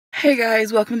Hey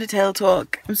guys, welcome to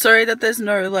TaylahTalk. I'm sorry that there's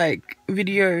no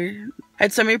video. I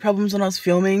had so many problems when I was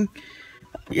filming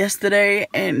yesterday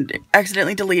and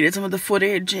accidentally deleted some of the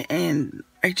footage, and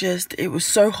it was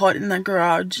so hot in that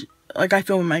garage. I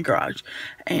film in my garage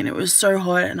and it was so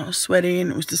hot and I was sweaty and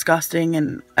it was disgusting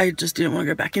and I just didn't want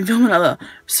to go back and film another.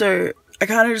 So I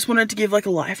kind of just wanted to give a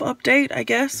life update, I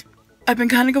guess. I've been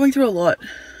kind of going through a lot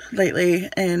lately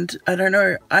and I don't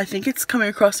know, I think it's coming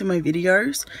across in my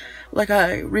videos.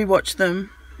 I rewatch them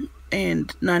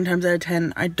and 9 times out of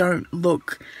 10 I don't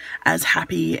look as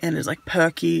happy and as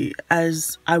perky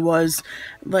as I was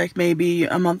maybe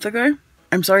a month ago.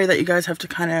 I'm sorry that you guys have to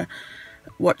kind of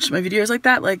watch my videos like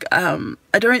that.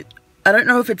 I don't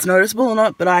know if it's noticeable or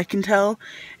not, but I can tell,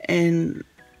 and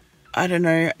I don't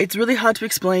know, it's really hard to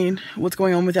explain what's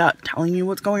going on without telling you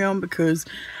what's going on, because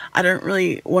I don't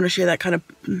really want to share that kind of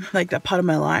that part of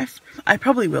my life. I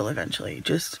probably will eventually,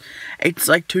 just it's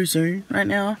too soon right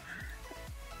now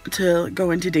to go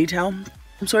into detail.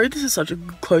 I'm sorry this is such a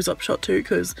close-up shot too,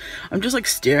 because I'm just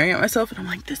staring at myself and I'm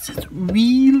like, this is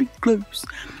really close.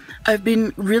 I've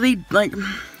been really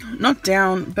not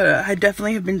down, but I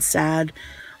definitely have been sad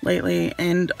lately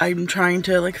and I'm trying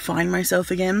to find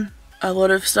myself again. A lot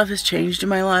of stuff has changed in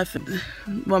my life and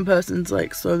one person's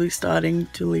slowly starting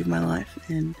to leave my life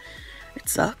and it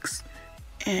sucks.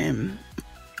 And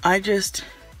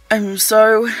I'm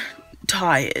so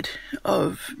tired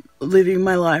of living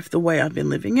my life the way I've been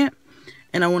living it,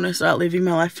 and I want to start living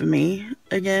my life for me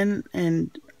again.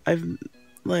 And I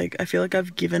feel like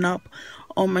I've given up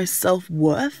on my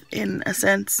self-worth in a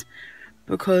sense,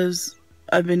 because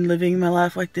I've been living my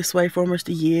life this way for almost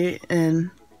a year,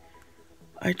 and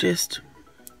I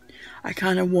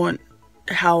kind of want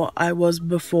how I was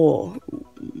before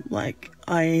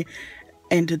I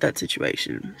entered that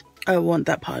situation. I want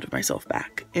that part of myself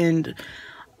back, and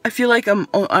I feel like I'm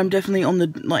definitely on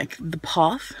the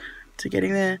path to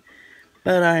getting there,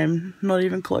 but I'm not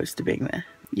even close to being there.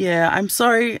 Yeah, I'm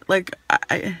sorry,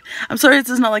 I'm sorry this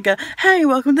is not a, hey,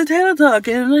 welcome to TaylahTalk,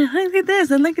 and look at this,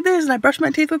 and look at this, and I brush my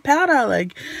teeth with powder,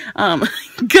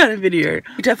 kind of video.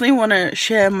 I definitely want to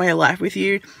share my life with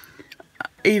you,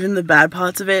 even the bad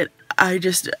parts of it. I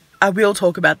will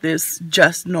talk about this,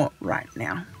 just not right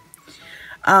now.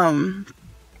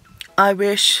 I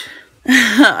wish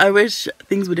I wish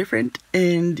things were different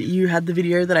and you had the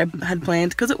video that I had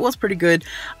planned, because it was pretty good.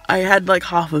 I had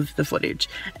half of the footage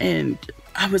and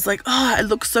I was oh, it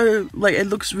looks so it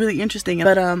looks really interesting,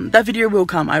 but that video will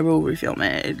come. I will refilm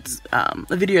it. It's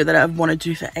a video that I've wanted to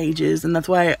do for ages, and that's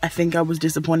why I think I was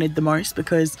disappointed the most,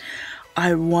 because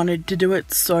I wanted to do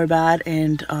it so bad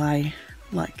and I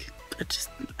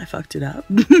fucked it up.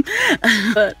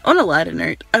 But on a lighter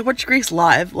note, I watched Grease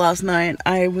live last night.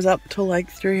 I was up till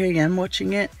 3 AM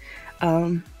watching it,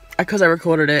 because I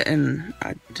recorded it and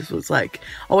I just was I'll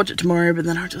watch it tomorrow, but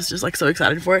then I was just so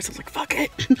excited for it, so I was fuck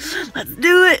it, let's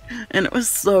do it, and it was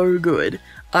so good.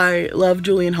 I love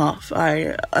Julianne Hough.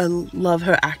 I love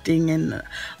her acting, and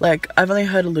I've only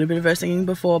heard a little bit of her singing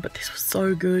before, but this was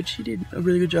so good. She did a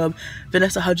really good job.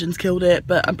 Vanessa Hudgens killed it,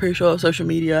 but I'm pretty sure social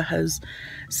media has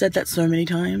said that so many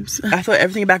times. I thought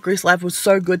everything about Grease Live was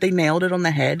so good. They nailed it on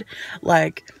the head.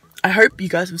 I hope you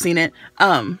guys have seen it.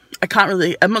 I'm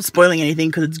not spoiling anything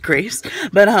because it's Grease,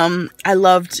 but I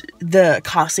loved the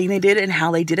cast scene they did and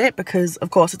how they did it, because of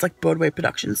course it's Broadway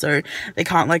production, so they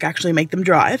can't actually make them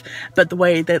drive, but the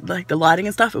way that the lighting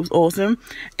and stuff, it was awesome.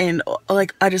 And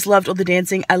I just loved all the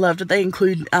dancing. I loved that they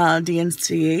include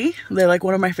DNCE. They're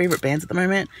one of my favorite bands at the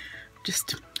moment.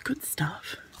 Just good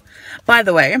stuff. By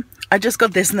the way, I just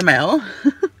got this in the mail.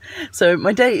 So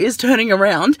my day is turning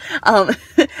around. I'm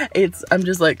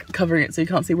just covering it so you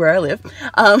can't see where I live.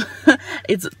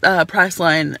 It's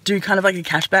Priceline do kind of a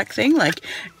cashback thing.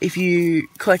 If you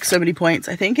collect so many points,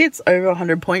 I think it's over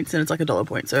 100 points and it's a dollar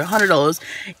point. So $100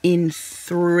 in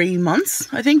 3 months,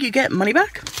 I think you get money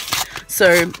back.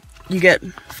 So you get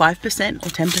 5% or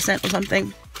 10% or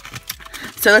something.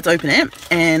 So let's open it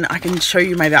and I can show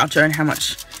you my voucher and how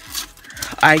much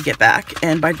I get back,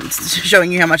 and by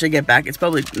showing you how much I get back, it's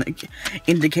probably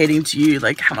indicating to you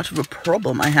how much of a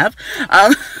problem I have.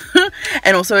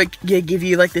 And also it give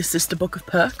you this sister book of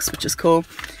perks, which is cool,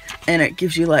 and it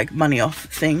gives you money off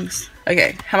things.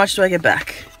 Okay, how much do I get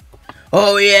back?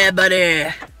 Oh yeah, buddy.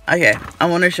 Okay, I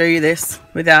want to show you this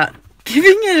without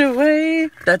giving it away.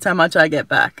 That's how much I get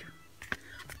back.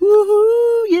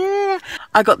 Woohoo, yeah.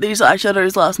 I got these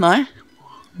eyeshadows last night.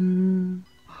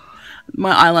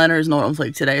 My eyeliner is not on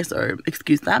fleek today, so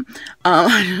excuse that.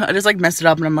 I just messed it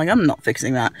up and I'm I'm not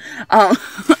fixing that.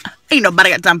 Ain't nobody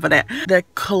got time for that. The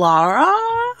Clara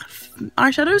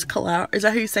eyeshadows. Color, is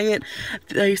that how you say it?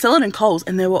 They sell it in Kohl's,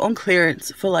 and they were on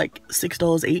clearance for like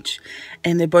 $6 each,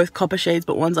 and they're both copper shades,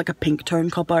 but one's like a pink tone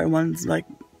copper and one's like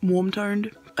warm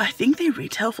toned. I think they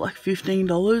retail for like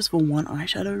 $15 for one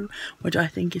eyeshadow, which I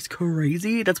think is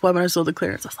crazy. That's why when I saw the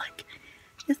clearance I was like,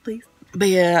 yes please. But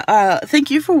yeah,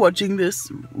 thank you for watching this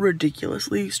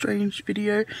ridiculously strange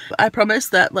video. I promise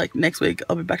that like next week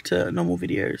I'll be back to normal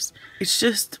videos. It's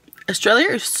just, Australia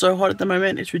is so hot at the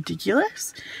moment, it's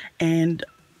ridiculous, and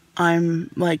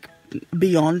I'm like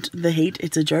beyond the heat.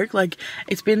 It's a joke. Like,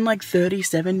 it's been like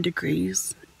 37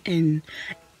 degrees, and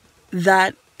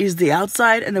that is the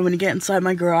outside, and then when you get inside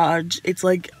my garage it's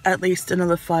like at least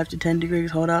another 5 to 10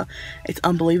 degrees hotter. It's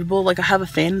unbelievable. Like, I have a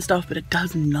fan and stuff, but it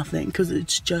does nothing because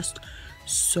it's just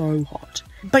so hot.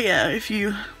 But yeah, if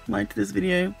you liked this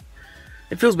video,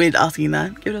 it feels weird asking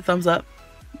that, give it a thumbs up.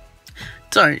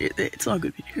 Don't, it's not a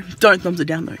good video. Don't thumbs it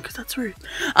down though, because that's rude.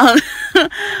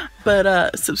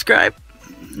 But subscribe.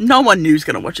 No one new's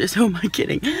gonna watch this, who am I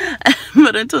kidding?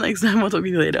 But until next time, I'll talk to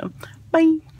you later. Bye.